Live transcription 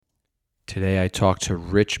Today I talked to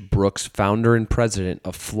Rich Brooks, founder and president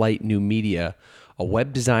of Flight New Media, a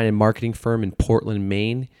web design and marketing firm in Portland,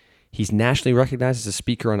 Maine. He's nationally recognized as a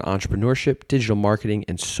speaker on entrepreneurship, digital marketing,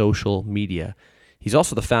 and social media. He's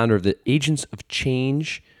also the founder of the Agents of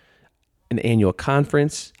Change, an annual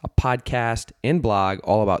conference, a podcast, and blog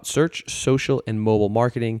all about search, social, and mobile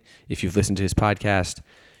marketing. If you've listened to his podcast,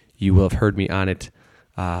 you will have heard me on it.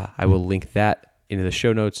 I will link that into the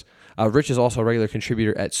show notes. Rich is also a regular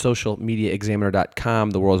contributor at socialmediaexaminer.com,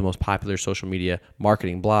 the world's most popular social media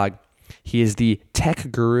marketing blog. He is the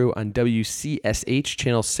tech guru on WCSH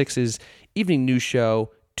Channel 6's evening news show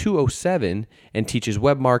 207 and teaches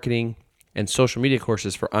web marketing and social media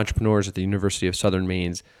courses for entrepreneurs at the University of Southern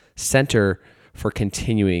Maine's Center for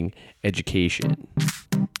Continuing Education.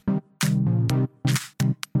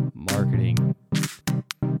 Marketing,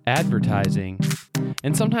 advertising,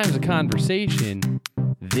 and sometimes a conversation.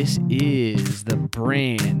 This is the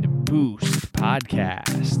Brand Boost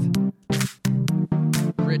Podcast.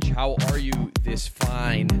 Rich, how are you this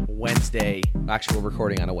fine Wednesday? Actually, we're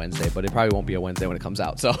recording on a Wednesday, but it probably won't be a Wednesday when it comes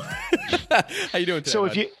out. So, how you doing today? So,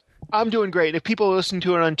 I'm doing great. If people listen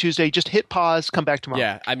to it on Tuesday, just hit pause, come back tomorrow.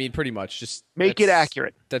 Yeah, I mean, pretty much. Just make it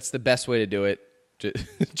accurate. That's the best way to do it.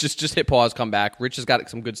 Just hit pause, come back. Rich has got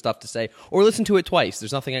some good stuff to say, or listen to it twice.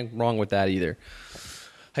 There's nothing wrong with that either.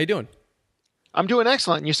 How you doing? I'm doing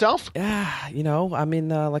excellent. And yourself? Yeah, I'm in,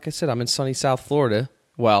 like I said, I'm in sunny South Florida.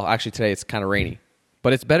 Well, actually today it's kind of rainy,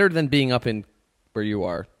 but it's better than being up in where you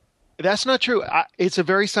are. That's not true. It's a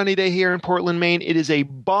very sunny day here in Portland, Maine. It is a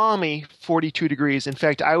balmy 42 degrees. In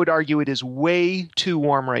fact, I would argue it is way too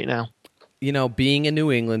warm right now. Being a New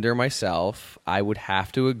Englander myself, I would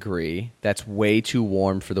have to agree that's way too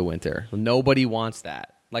warm for the winter. Nobody wants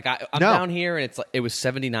that. Like I'm down here and it was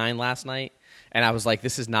 79 last night, and I was like,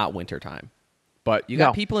 this is not winter time. But you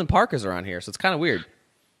got people in parkas around here, so it's kind of weird.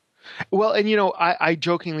 Well, and I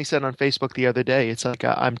jokingly said on Facebook the other day, it's like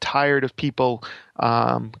I'm tired of people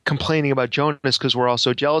complaining about Jonas because we're all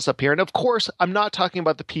so jealous up here. And of course, I'm not talking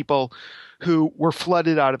about the people who were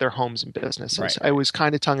flooded out of their homes and businesses. Right. I was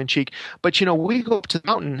kind of tongue-in-cheek. But, we go up to the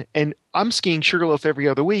mountain, and I'm skiing Sugarloaf every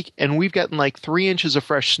other week, and we've gotten like 3 inches of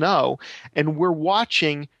fresh snow, and we're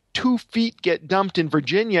watching 2 feet get dumped in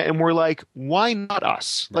Virginia, and we're like, why not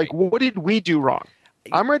us? Right. Like, what did we do wrong?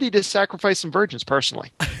 I'm ready to sacrifice some virgins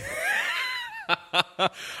personally.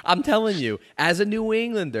 I'm telling you, as a New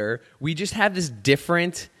Englander, we just have this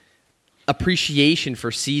different appreciation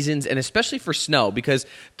for seasons and especially for snow because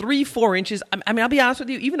 3-4 inches, I mean, I'll be honest with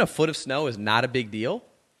you, even a foot of snow is not a big deal.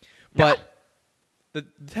 But the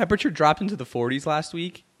temperature dropped into the 40s last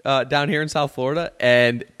week down here in South Florida,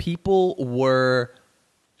 and people were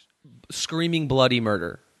screaming bloody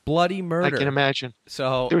murder. Bloody murder. I can imagine.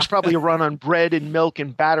 So there was probably a run on bread and milk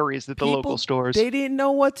and batteries at the local stores. They didn't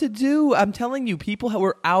know what to do. I'm telling you, people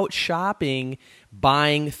were out shopping,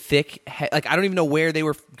 buying thick. I don't even know where they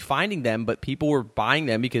were finding them, but people were buying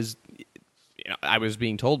them because I was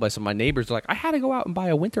being told by some of my neighbors, like, I had to go out and buy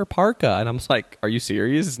a winter parka, and I'm like, are you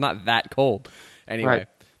serious? It's not that cold. Anyway,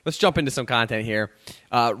 Let's jump into some content here.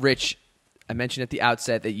 Rich, I mentioned at the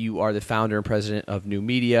outset that you are the founder and president of New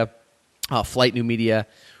Media, Flight New Media,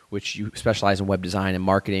 which you specialize in web design and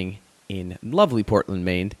marketing in lovely Portland,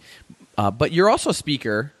 Maine. But you're also a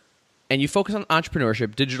speaker, and you focus on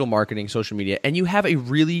entrepreneurship, digital marketing, social media, and you have a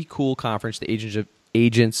really cool conference, the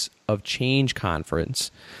Agents of Change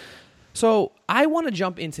Conference. So I want to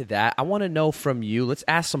jump into that. I want to know from you. Let's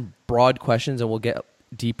ask some broad questions, and we'll get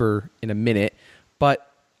deeper in a minute.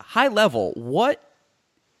 But high level, what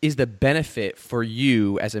is the benefit for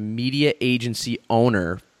you as a media agency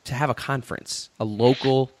owner to have a conference, a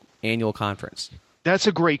local annual conference? That's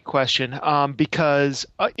a great question because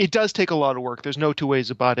it does take a lot of work. There's no two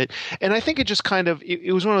ways about it. And I think it just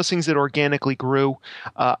it was one of those things that organically grew.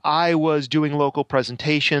 I was doing local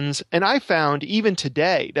presentations, and I found even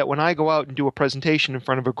today that when I go out and do a presentation in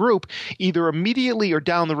front of a group, either immediately or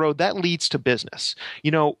down the road, that leads to business.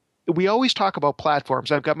 We always talk about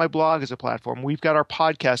platforms. I've got my blog as a platform. We've got our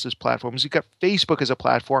podcast as platforms. We've got Facebook as a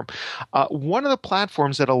platform. One of the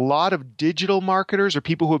platforms that a lot of digital marketers or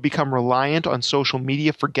people who have become reliant on social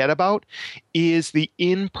media forget about is the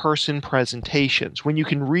in-person presentations, when you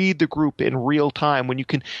can read the group in real time, when you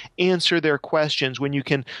can answer their questions, when you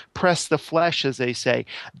can press the flesh, as they say.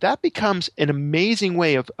 That becomes an amazing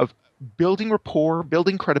way of building rapport,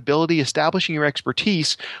 building credibility, establishing your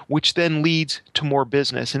expertise, which then leads to more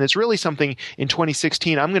business. And it's really something in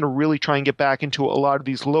 2016, I'm going to really try and get back into a lot of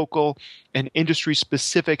these local and industry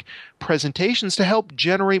specific presentations to help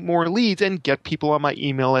generate more leads and get people on my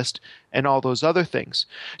email list and all those other things.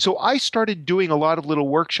 So I started doing a lot of little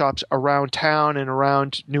workshops around town and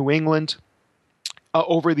around New England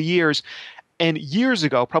over the years. And years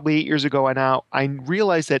ago, probably 8 years ago now, I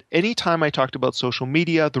realized that anytime I talked about social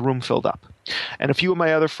media, the room filled up. And a few of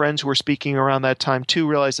my other friends who were speaking around that time too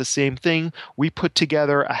realized the same thing. We put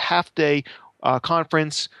together a half-day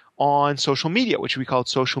conference on social media, which we called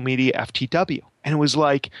Social Media FTW. And it was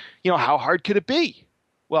like, how hard could it be?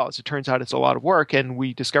 Well, as it turns out, it's a lot of work, and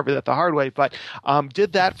we discovered that the hard way. But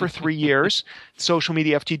did that for 3 years, Social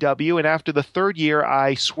Media FTW. And after the third year,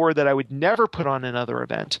 I swore that I would never put on another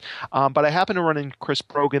event. But I happened to run into Chris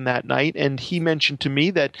Brogan that night, and he mentioned to me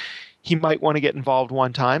that he might want to get involved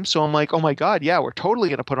one time. So I'm like, oh my God, yeah, we're totally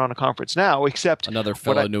going to put on a conference now, except another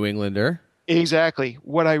fellow New Englander. Exactly.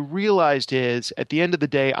 What I realized is, at the end of the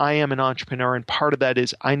day, I am an entrepreneur, and part of that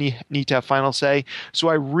is I need to have final say. So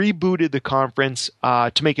I rebooted the conference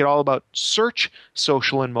to make it all about search,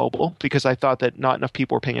 social, and mobile, because I thought that not enough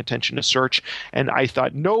people were paying attention to search, and I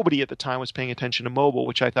thought nobody at the time was paying attention to mobile,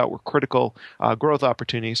 which I thought were critical growth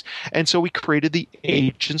opportunities. And so we created the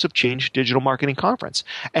Agents of Change Digital Marketing Conference.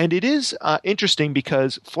 And it is interesting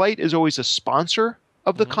because Flight is always a sponsor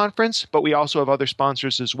of the conference, but we also have other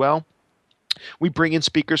sponsors as well. We bring in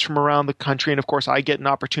speakers from around the country, and of course I get an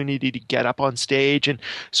opportunity to get up on stage, and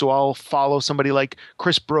so I'll follow somebody like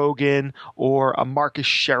Chris Brogan or Marcus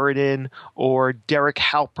Sheridan or Derek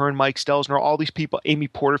Halpern, Mike Stelzner, all these people, Amy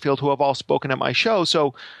Porterfield, who have all spoken at my show.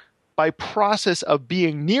 So by process of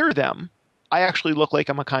being near them, I actually look like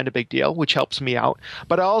I'm a kind of big deal, which helps me out.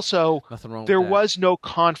 But also, there was no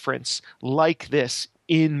conference like this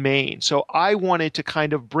in Maine. So I wanted to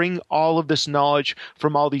kind of bring all of this knowledge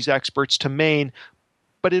from all these experts to Maine,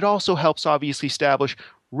 but it also helps obviously establish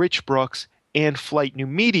Rich Brooks and Flight New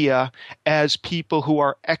Media as people who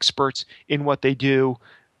are experts in what they do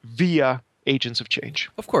via Agents of Change.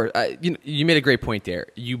 Of course. You made a great point there.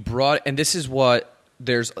 You brought, and this is what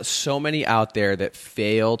there's so many out there that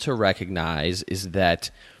fail to recognize, is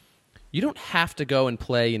that you don't have to go and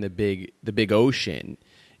play in the big ocean.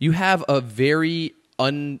 You have a very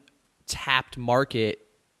untapped market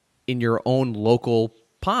in your own local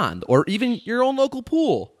pond or even your own local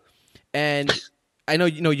pool. And I know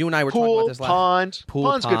you and I were talking about this last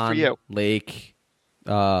Pond's good for you. Lake,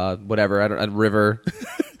 whatever, a river.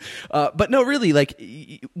 But no, really, like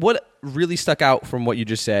what really stuck out from what you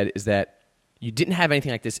just said is that you didn't have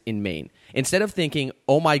anything like this in Maine. Instead of thinking,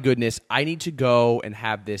 oh my goodness, I need to go and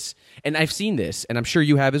have this, and I've seen this, and I'm sure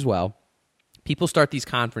you have as well. People start these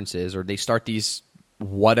conferences or they start these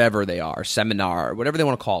whatever they are, seminar, whatever they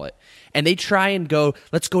want to call it. And they try and go,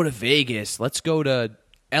 let's go to Vegas, let's go to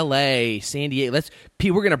LA, San Diego,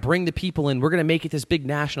 we're going to bring the people in, we're going to make it this big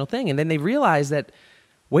national thing. And then they realize that,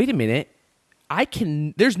 wait a minute,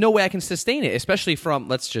 there's no way I can sustain it, especially from,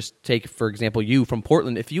 let's just take, for example, you from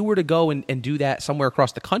Portland. If you were to go and do that somewhere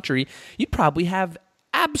across the country, you'd probably have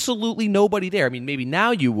absolutely nobody there. I mean, maybe now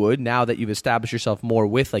you would, now that you've established yourself more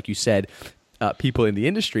with, like you said, people in the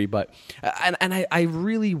industry, but I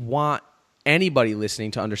really want anybody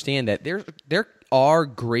listening to understand that there are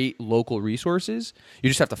great local resources. You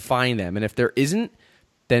just have to find them, and if there isn't,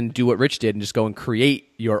 then do what Rich did and just go and create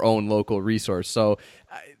your own local resource. So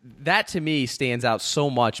that to me stands out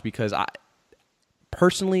so much because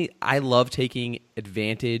personally I love taking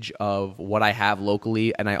advantage of what I have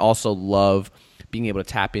locally, and I also love being able to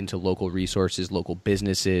tap into local resources, local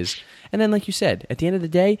businesses. And then, like you said, at the end of the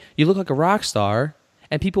day, you look like a rock star,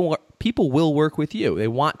 and people will work with you. They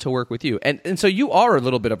want to work with you. And so you are a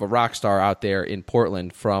little bit of a rock star out there in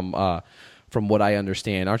Portland from what I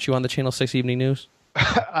understand. Aren't you on the Channel 6 Evening News?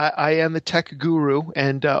 I am the tech guru,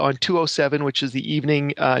 and on 207, which is the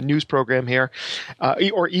evening news program here,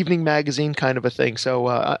 or evening magazine kind of a thing. So,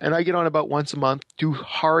 and I get on about once a month, do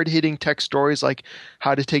hard-hitting tech stories like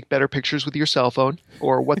how to take better pictures with your cell phone,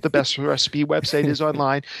 or what the best recipe website is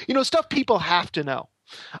online. Stuff people have to know.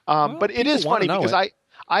 But it is funny because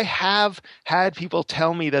I have had people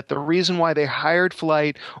tell me that the reason why they hired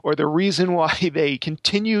Flight or the reason why they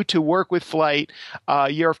continue to work with Flight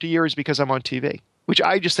year after year is because I'm on TV, which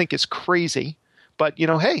I just think is crazy. But,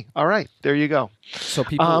 hey, all right, there you go. So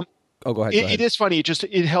people Oh, go ahead. Go It ahead. is funny.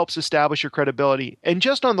 It helps establish your credibility. And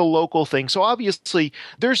just on the local thing, so obviously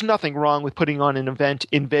there's nothing wrong with putting on an event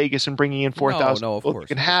in Vegas and bringing in 4,000 No, of people. You course.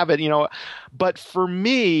 can have it, But for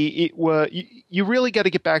me, it was you really got to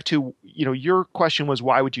get back to, your question was,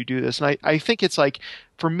 why would you do this? And I think it's like,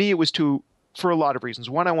 for me, it was for a lot of reasons.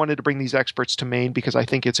 One, I wanted to bring these experts to Maine because I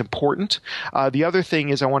think it's important. The other thing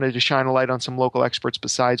is I wanted to shine a light on some local experts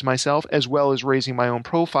besides myself, as well as raising my own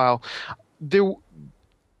profile.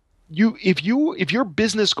 If your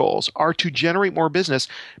business goals are to generate more business,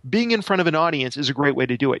 being in front of an audience is a great way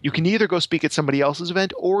to do it. You can either go speak at somebody else's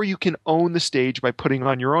event, or you can own the stage by putting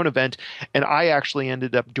on your own event. And I actually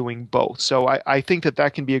ended up doing both. So I think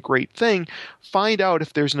that can be a great thing. Find out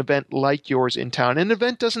if there's an event like yours in town. An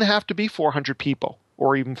event doesn't have to be 400 people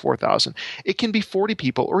or even 4,000. It can be 40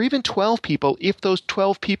 people or even 12 people if those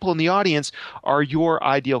 12 people in the audience are your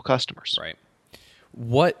ideal customers. Right.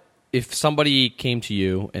 What if somebody came to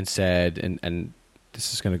you and said, and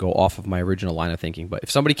this is going to go off of my original line of thinking, but if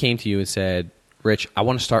somebody came to you and said, Rich, I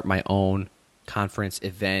want to start my own conference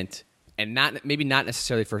event, and maybe not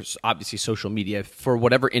necessarily for obviously social media, for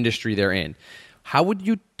whatever industry they're in, how would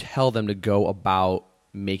you tell them to go about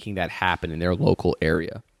making that happen in their local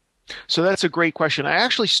area? So that's a great question. I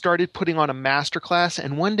actually started putting on a masterclass,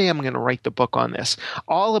 and one day I'm going to write the book on this,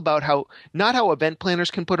 all about not how event planners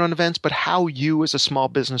can put on events, but how you as a small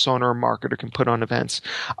business owner or marketer can put on events.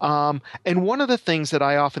 And one of the things that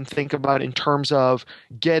I often think about in terms of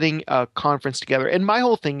getting a conference together, and my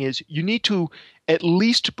whole thing is you need to at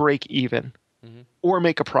least break even. Or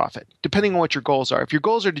make a profit, depending on what your goals are. If your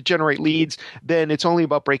goals are to generate leads, then it's only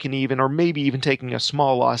about breaking even, or maybe even taking a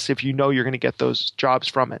small loss if you know you're going to get those jobs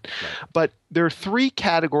from it. Right. But there are three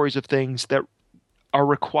categories of things that are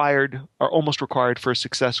almost required for a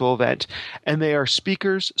successful event, and they are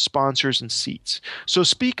speakers, sponsors, and seats. So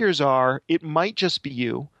speakers it might just be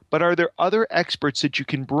you, but are there other experts that you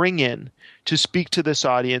can bring in to speak to this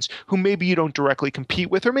audience who maybe you don't directly compete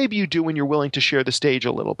with, or maybe you do and you're willing to share the stage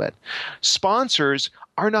a little bit? Sponsors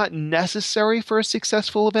are not necessary for a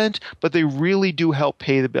successful event, but they really do help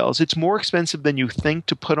pay the bills. It's more expensive than you think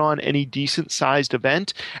to put on any decent-sized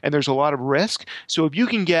event, and there's a lot of risk. So if you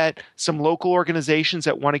can get some local organizations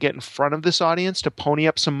that want to get in front of this audience to pony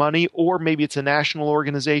up some money, or maybe it's a national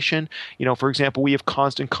organization. For example, we have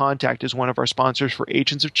Constant Contact as one of our sponsors for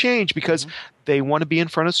Agents of Change because they want to be in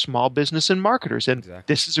front of small business and marketers, and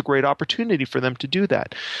This is a great opportunity for them to do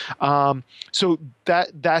that. So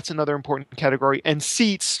that's another important category. And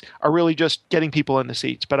seats are really just getting people in the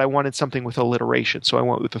seats, but I wanted something with alliteration, so I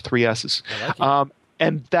went with the three S's. I like it.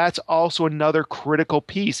 And that's also another critical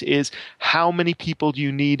piece is how many people do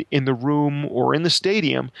you need in the room or in the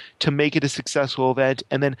stadium to make it a successful event?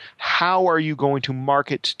 And then how are you going to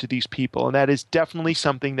market to these people? And that is definitely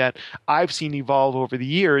something that I've seen evolve over the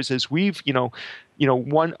years as we've, all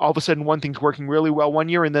of a sudden one thing's working really well one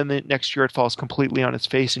year, and then the next year it falls completely on its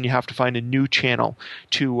face, and you have to find a new channel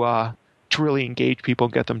to really engage people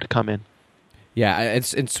and get them to come in. Yeah,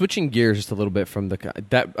 and switching gears just a little bit from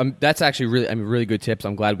that's actually really good tips.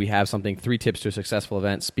 I'm glad we have something. 3 tips to a successful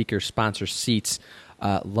event: speakers, sponsors, seats.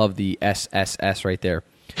 Love the SSS right there.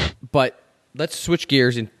 But let's switch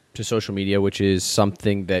gears into social media, which is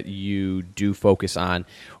something that you do focus on.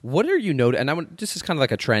 What are you noticing? And this is kind of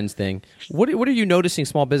like a trends thing. What are you noticing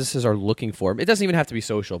small businesses are looking for? It doesn't even have to be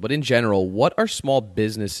social, but in general, what are small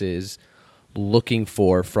businesses looking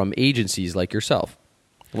for from agencies like yourself,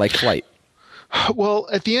 like Flight? Well,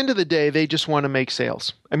 at the end of the day, they just want to make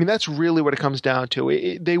sales. I mean, that's really what it comes down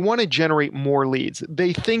to. They want to generate more leads.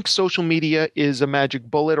 They think social media is a magic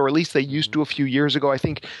bullet, or at least they used to a few years ago. I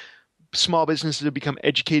think small businesses have become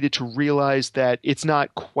educated to realize that it's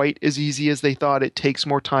not quite as easy as they thought. It takes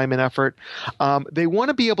more time and effort. They want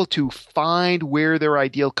to be able to find where their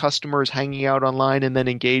ideal customer is hanging out online and then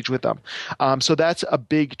engage with them. So that's a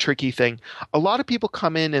big, tricky thing. A lot of people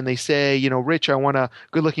come in and they say, Rich, I want a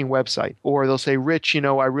good-looking website. Or they'll say, Rich,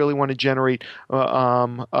 I really want to generate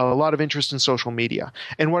a lot of interest in social media.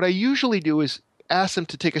 And what I usually do is ask them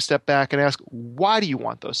to take a step back and ask, why do you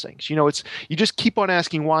want those things? You just keep on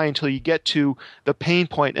asking why until you get to the pain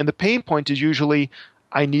point. And the pain point is usually,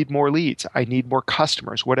 I need more leads. I need more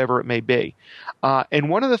customers, whatever it may be. And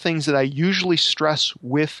one of the things that I usually stress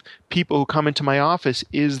with people who come into my office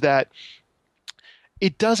is that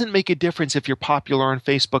it doesn't make a difference if you're popular on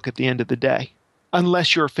Facebook at the end of the day,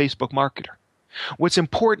 unless you're a Facebook marketer. What's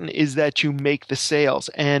important is that you make the sales.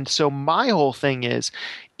 And so my whole thing is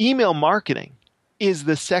email marketing is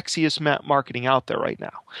the sexiest marketing out there right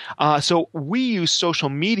now. So we use social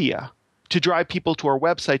media to drive people to our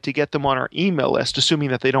website to get them on our email list, assuming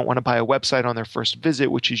that they don't want to buy a website on their first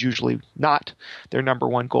visit, which is usually not their number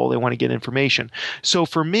one goal. They want to get information. So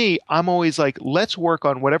for me, I'm always like, let's work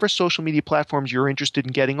on whatever social media platforms you're interested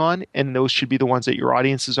in getting on, and those should be the ones that your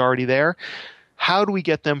audience is already there. How do we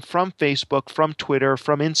get them from Facebook, from Twitter,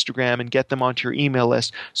 from Instagram, and get them onto your email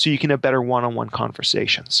list so you can have better one-on-one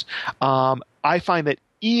conversations? I find that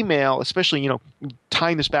email, especially,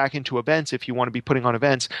 tying this back into events, if you want to be putting on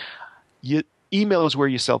events, email is where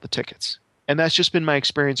you sell the tickets. And that's just been my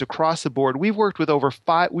experience across the board. We built over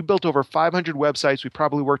 500 websites. We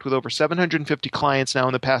probably worked with over 750 clients now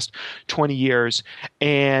in the past 20 years.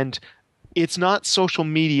 And it's not social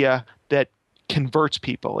media that converts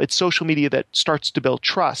people. It's social media that starts to build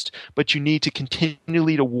trust, but you need to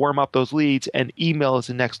continually to warm up those leads, and email is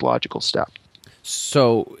the next logical step.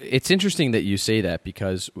 So it's interesting that you say that,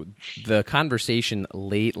 because the conversation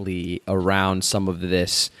lately around some of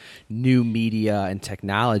this new media and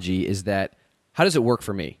technology is that, how does it work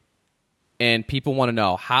for me? And people want to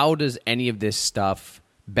know, how does any of this stuff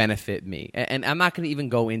benefit me? And I'm not going to even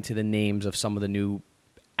go into the names of some of the new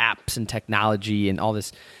apps and technology and all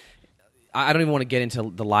this. I don't even want to get into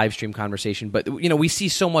the live stream conversation, but we see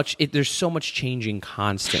so much. There's so much changing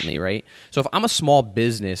constantly, right? So if I'm a small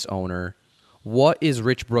business owner, what is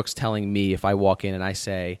Rich Brooks telling me if I walk in and I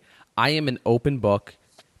say, I am an open book,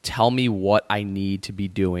 tell me what I need to be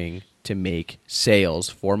doing to make sales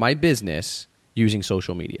for my business using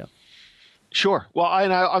social media? Sure. Well, I'm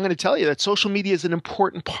going to tell you that social media is an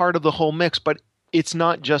important part of the whole mix, but it's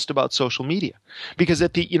not just about social media, because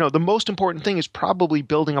at the most important thing is probably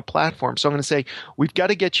building a platform. So I'm going to say, we've got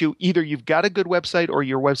to get you, either you've got a good website or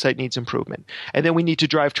your website needs improvement. And then we need to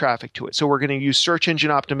drive traffic to it. So we're going to use search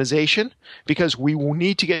engine optimization, because we will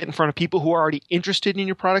need to get in front of people who are already interested in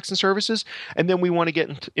your products and services. And then we want to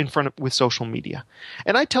get in front of with social media.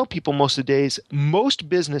 And I tell people most of the days, most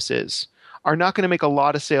businesses are not going to make a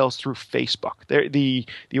lot of sales through Facebook.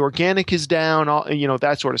 The organic is down,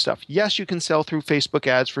 that sort of stuff. Yes, you can sell through Facebook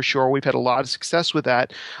ads for sure. We've had a lot of success with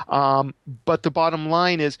that. But the bottom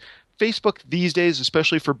line is, Facebook these days,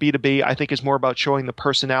 especially for B2B, I think is more about showing the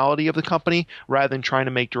personality of the company rather than trying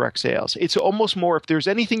to make direct sales. It's almost more, if there's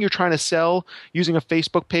anything you're trying to sell using a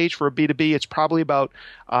Facebook page for a B2B, it's probably about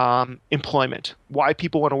employment, why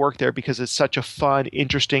people want to work there, because it's such a fun,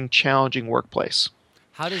 interesting, challenging workplace.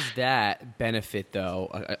 How does that benefit, though,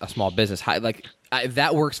 a small business?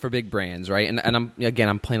 That works for big brands, right? And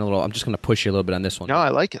I'm playing a little. I'm just going to push you a little bit on this one. No, I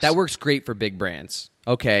like it. That works great for big brands.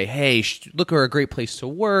 Okay, hey, look, we're a great place to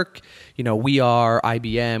work. We are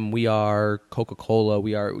IBM, we are Coca-Cola,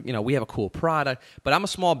 we have a cool product. But I'm a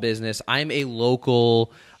small business. I'm a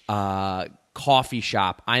local coffee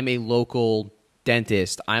shop. I'm a local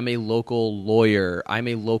dentist. I'm a local lawyer. I'm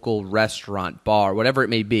a local restaurant, bar, whatever it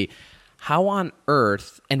may be. How on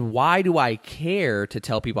earth and why do I care to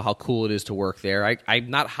tell people how cool it is to work there?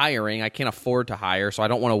 I'm not hiring. I can't afford to hire, so I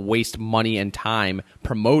don't want to waste money and time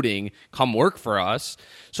promoting, come work for us.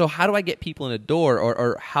 So how do I get people in the door,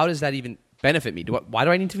 or how does that even benefit me? Why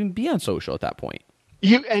do I need to even be on social at that point?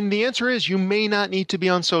 And the answer is, you may not need to be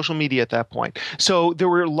on social media at that point. So there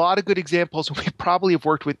were a lot of good examples, and we probably have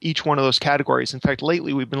worked with each one of those categories. In fact,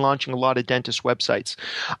 lately we've been launching a lot of dentist websites.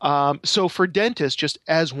 So for dentists, just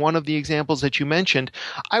as one of the examples that you mentioned,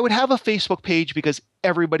 I would have a Facebook page because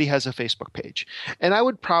everybody has a Facebook page. And I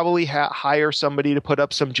would probably hire somebody to put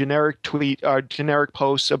up some generic tweet or generic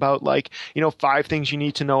posts about 5 things you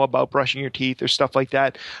need to know about brushing your teeth or stuff like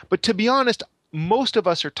that. But to be honest, most of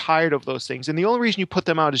us are tired of those things. And the only reason you put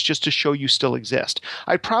them out is just to show you still exist.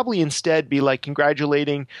 I'd probably instead be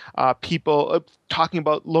congratulating people, talking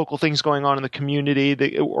about local things going on in the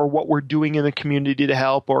community, or what we're doing in the community to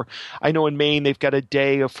help. Or I know in Maine, they've got a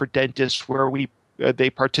day for dentists where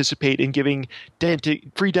they participate in giving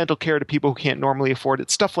free dental care to people who can't normally afford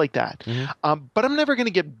it, stuff like that. Mm-hmm. But I'm never going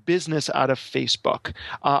to get business out of Facebook.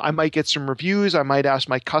 I might get some reviews. I might ask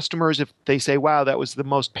my customers if they say, wow, that was the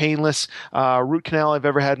most painless root canal I've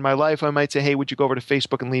ever had in my life. I might say, hey, would you go over to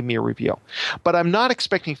Facebook and leave me a review? But I'm not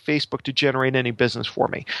expecting Facebook to generate any business for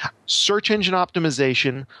me. Search engine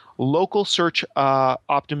optimization, local search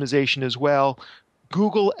optimization as well,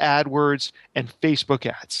 Google AdWords, and Facebook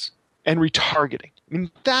ads. And retargeting. I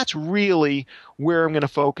mean, that's really where I'm going to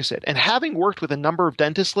focus it. And having worked with a number of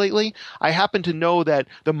dentists lately, I happen to know that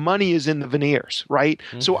the money is in the veneers, right?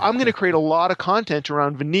 Mm-hmm. So I'm going to create a lot of content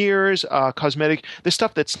around veneers, cosmetic, the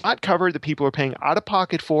stuff that's not covered, that people are paying out of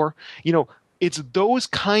pocket for. It's those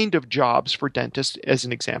kind of jobs for dentists, as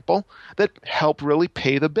an example, that help really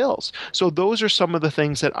pay the bills. So those are some of the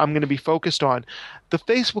things that I'm going to be focused on. The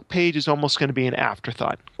Facebook page is almost going to be an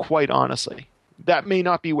afterthought, quite honestly. That may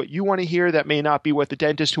not be what you want to hear. That may not be what the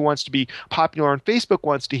dentist who wants to be popular on Facebook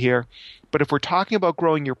wants to hear. But if we're talking about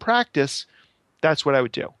growing your practice, that's what I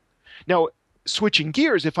would do. Now, switching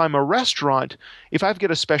gears, if I'm a restaurant, if I've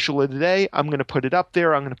got a special of the day, I'm going to put it up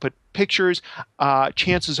there. I'm going to put pictures.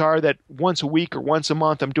 Chances are that once a week or once a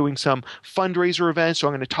month, I'm doing some fundraiser events. So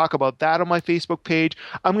I'm going to talk about that on my Facebook page.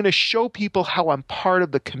 I'm going to show people how I'm part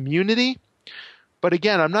of the community. But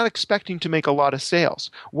again, I'm not expecting to make a lot of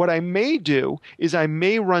sales. What I may do is I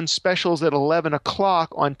may run specials at 11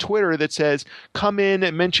 o'clock on Twitter that says, come in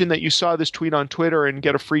and mention that you saw this tweet on Twitter and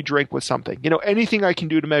get a free drink with something. Anything I can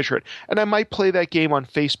do to measure it. And I might play that game on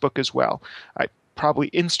Facebook as well. I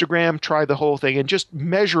probably Instagram, try the whole thing and just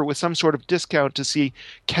measure with some sort of discount to see,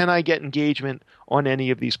 can I get engagement on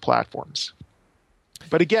any of these platforms?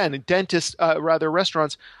 But again,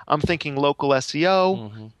 restaurants, I'm thinking local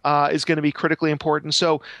SEO is going to be critically important.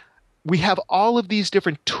 So we have all of these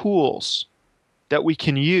different tools that we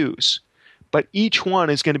can use, but each one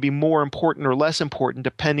is going to be more important or less important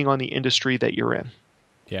depending on the industry that you're in.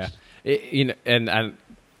 Yeah. And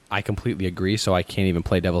I completely agree, so I can't even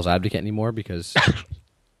play devil's advocate anymore because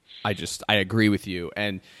I agree with you.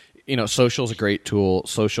 And, social is a great tool.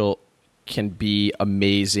 Social can be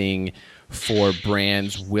amazing for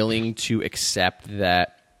brands willing to accept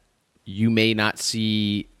that you may not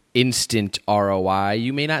see instant ROI.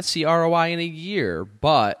 You may not see ROI in a year,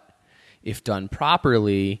 but if done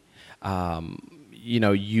properly,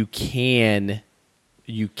 you can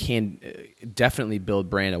definitely build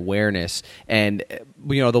brand awareness. And,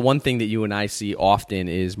 the one thing that you and I see often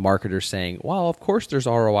is marketers saying, well, of course there's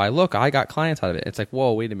ROI. Look, I got clients out of it. It's like,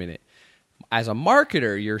 whoa, wait a minute. As a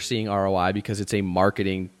marketer, you're seeing ROI because it's a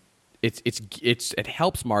marketing it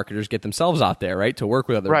helps marketers get themselves out there, right, to work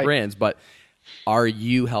with other brands. But are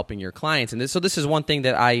you helping your clients? And so this is one thing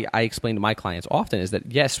that I explain to my clients often is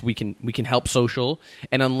that yes, we can help social,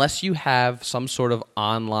 and unless you have some sort of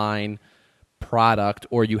online product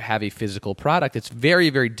or you have a physical product, it's very,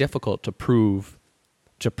 very difficult to prove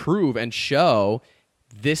and show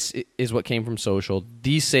this is what came from social.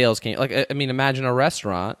 These sales came. Imagine a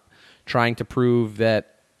restaurant trying to prove that.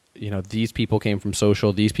 These people came from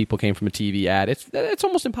social. These people came from a TV ad. It's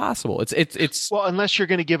almost impossible. It's well, unless you're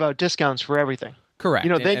going to give out discounts for everything. Correct.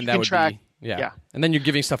 Then you can track. Yeah. And then you're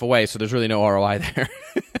giving stuff away, so there's really no ROI there.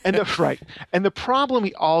 And the problem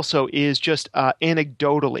also is just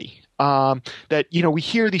anecdotally that we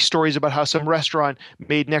hear these stories about how some restaurant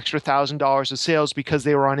made an extra $1,000 of sales because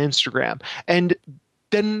they were on Instagram, and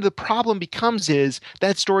then the problem becomes is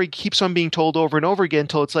that story keeps on being told over and over again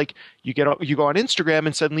until it's like you go on Instagram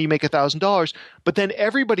and suddenly you make $1,000, but then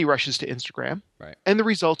everybody rushes to Instagram, right, and the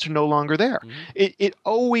results are no longer there. Mm-hmm. It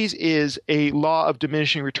always is a law of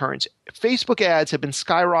diminishing returns. Facebook ads have been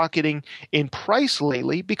skyrocketing in price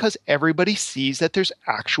lately because everybody sees that there's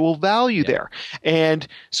actual value there. And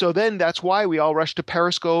so then that's why we all rush to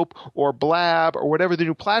Periscope or Blab or whatever the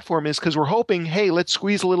new platform is, because we're hoping, hey, let's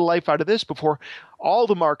squeeze a little life out of this before all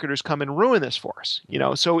the marketers come and ruin this for us.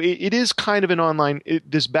 So it is kind of an online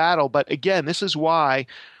this battle. But again, this is why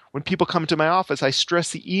when people come to my office, I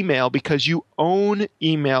stress the email, because you own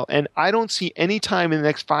email. And I don't see any time in the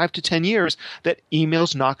next 5 to 10 years that email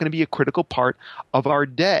is not going to be a critical part of our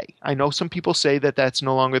day. I know some people say that that's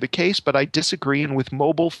no longer the case, but I disagree. And with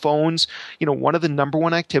mobile phones, one of the number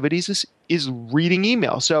one activities is reading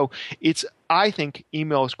email. So I think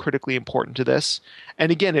email is critically important to this.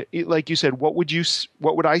 And again, like you said, what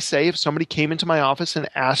would I say if somebody came into my office and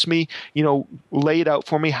asked me, lay it out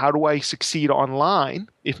for me, how do I succeed online,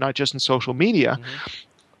 if not just in social media? Mm-hmm.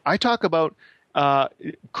 I talk about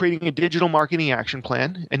creating a digital marketing action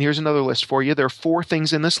plan. And here's another list for you. There are 4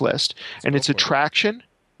 things in this list, and it's attraction,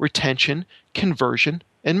 retention, conversion,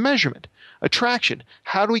 and measurement. Attraction.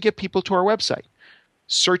 How do we get people to our website?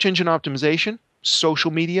 Search engine optimization,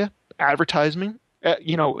 social media, advertising,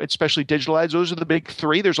 especially digital ads. Those are the big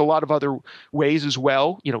 3. There's a lot of other ways as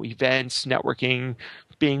well, events, networking,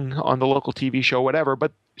 being on the local TV show, whatever.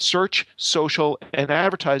 But search, social, and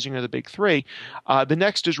advertising are the big 3. The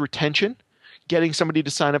next is retention, getting somebody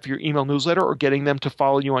to sign up for your email newsletter or getting them to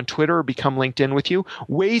follow you on Twitter or become LinkedIn with you.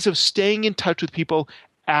 Ways of staying in touch with people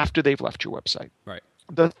after they've left your website. Right.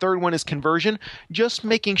 The third one is conversion, just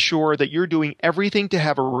making sure that you're doing everything to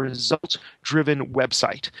have a results-driven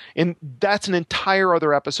website. And that's an entire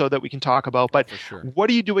other episode that we can talk about. But What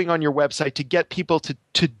are you doing on your website to get people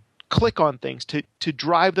to click on things, to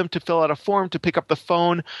drive them to fill out a form, to pick up the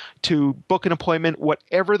phone, to book an appointment,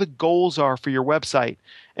 whatever the goals are for your website.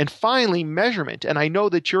 And finally, measurement. And I know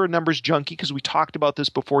that you're a numbers junkie because we talked about this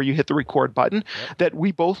before you hit the record button, that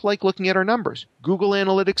we both like looking at our numbers. Google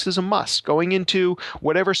Analytics is a must. Going into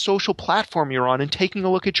whatever social platform you're on and taking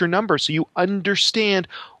a look at your numbers so you understand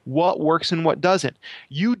what works and what doesn't.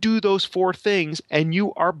 You do those 4 things and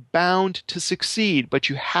you are bound to succeed, but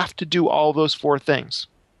you have to do all those 4 things.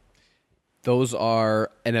 Those are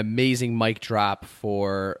an amazing mic drop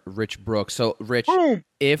for Rich Brooks. So, Rich,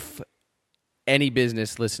 if any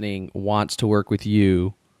business listening wants to work with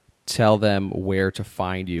you, tell them where to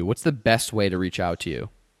find you. What's the best way to reach out to you?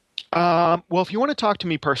 Well, if you want to talk to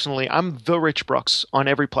me personally, I'm the Rich Brooks on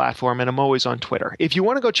every platform, and I'm always on Twitter. If you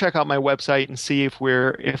want to go check out my website and see if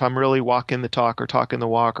I'm really walking the talk or talking the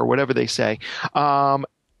walk or whatever they say,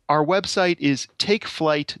 our website is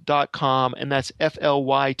takeflight.com, and that's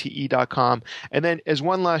FLYTE.com. And then as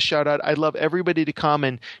one last shout out, I'd love everybody to come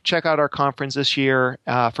and check out our conference this year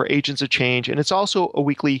for Agents of Change. And it's also a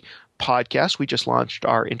weekly podcast. We just launched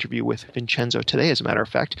our interview with Vincenzo today, as a matter of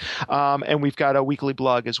fact. And we've got a weekly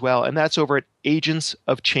blog as well. And that's over at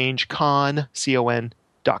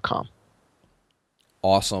agentsofchangecon.com.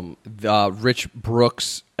 Awesome. Rich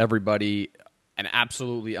Brooks, everybody. An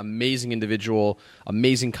absolutely amazing individual,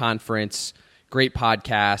 amazing conference, great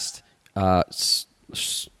podcast,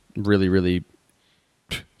 really, really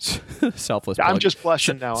selfless plug. I'm just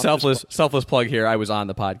blushing now. Selfless plug here. I was on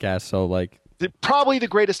the podcast, so like... Probably the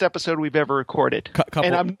greatest episode we've ever recorded.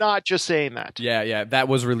 And I'm not just saying that. Yeah. That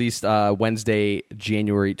was released Wednesday,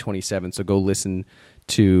 January 27th, so go listen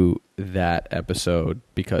to that episode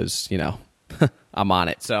because, I'm on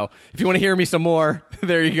it. So if you want to hear me some more,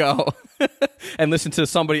 there you go. And listen to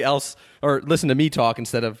somebody else or listen to me talk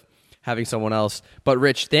instead of having someone else. But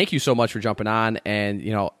Rich, thank you so much for jumping on. And,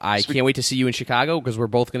 I can't wait to see you in Chicago because we're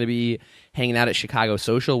both going to be hanging out at Chicago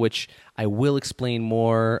Social, which I will explain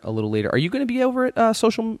more a little later. Are you going to be over at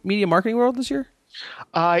Social Media Marketing World this year?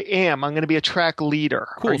 I am. I'm going to be a track leader.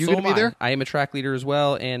 Cool. Are you going to be there? I am a track leader as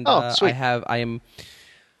well. And sweet.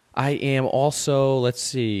 I am also,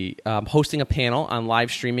 hosting a panel on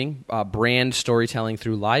live streaming, brand storytelling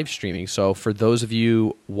through live streaming. So for those of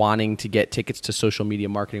you wanting to get tickets to Social Media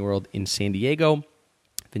Marketing World in San Diego,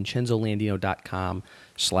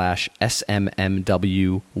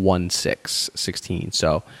 VincenzoLandino.com/SMMW1616.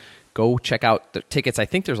 So go check out the tickets. I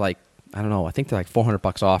think there's I think they're like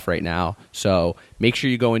 $400 off right now. So make sure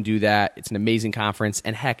you go and do that. It's an amazing conference.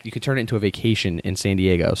 And heck, you could turn it into a vacation in San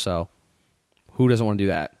Diego. So who doesn't want to do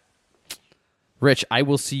that? Rich,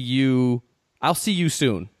 I'll see you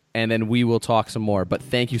soon, and then we will talk some more. But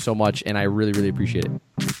thank you so much, and I really, really appreciate it.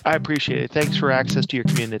 I appreciate it. Thanks for access to your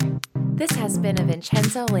community. This has been a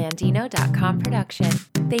VincenzoLandino.com production.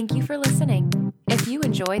 Thank you for listening. If you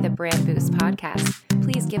enjoy the Brand Boost podcast,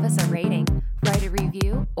 please give us a rating, write a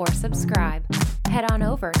review, or subscribe. Head on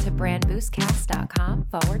over to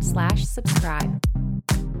brandboostcast.com/subscribe.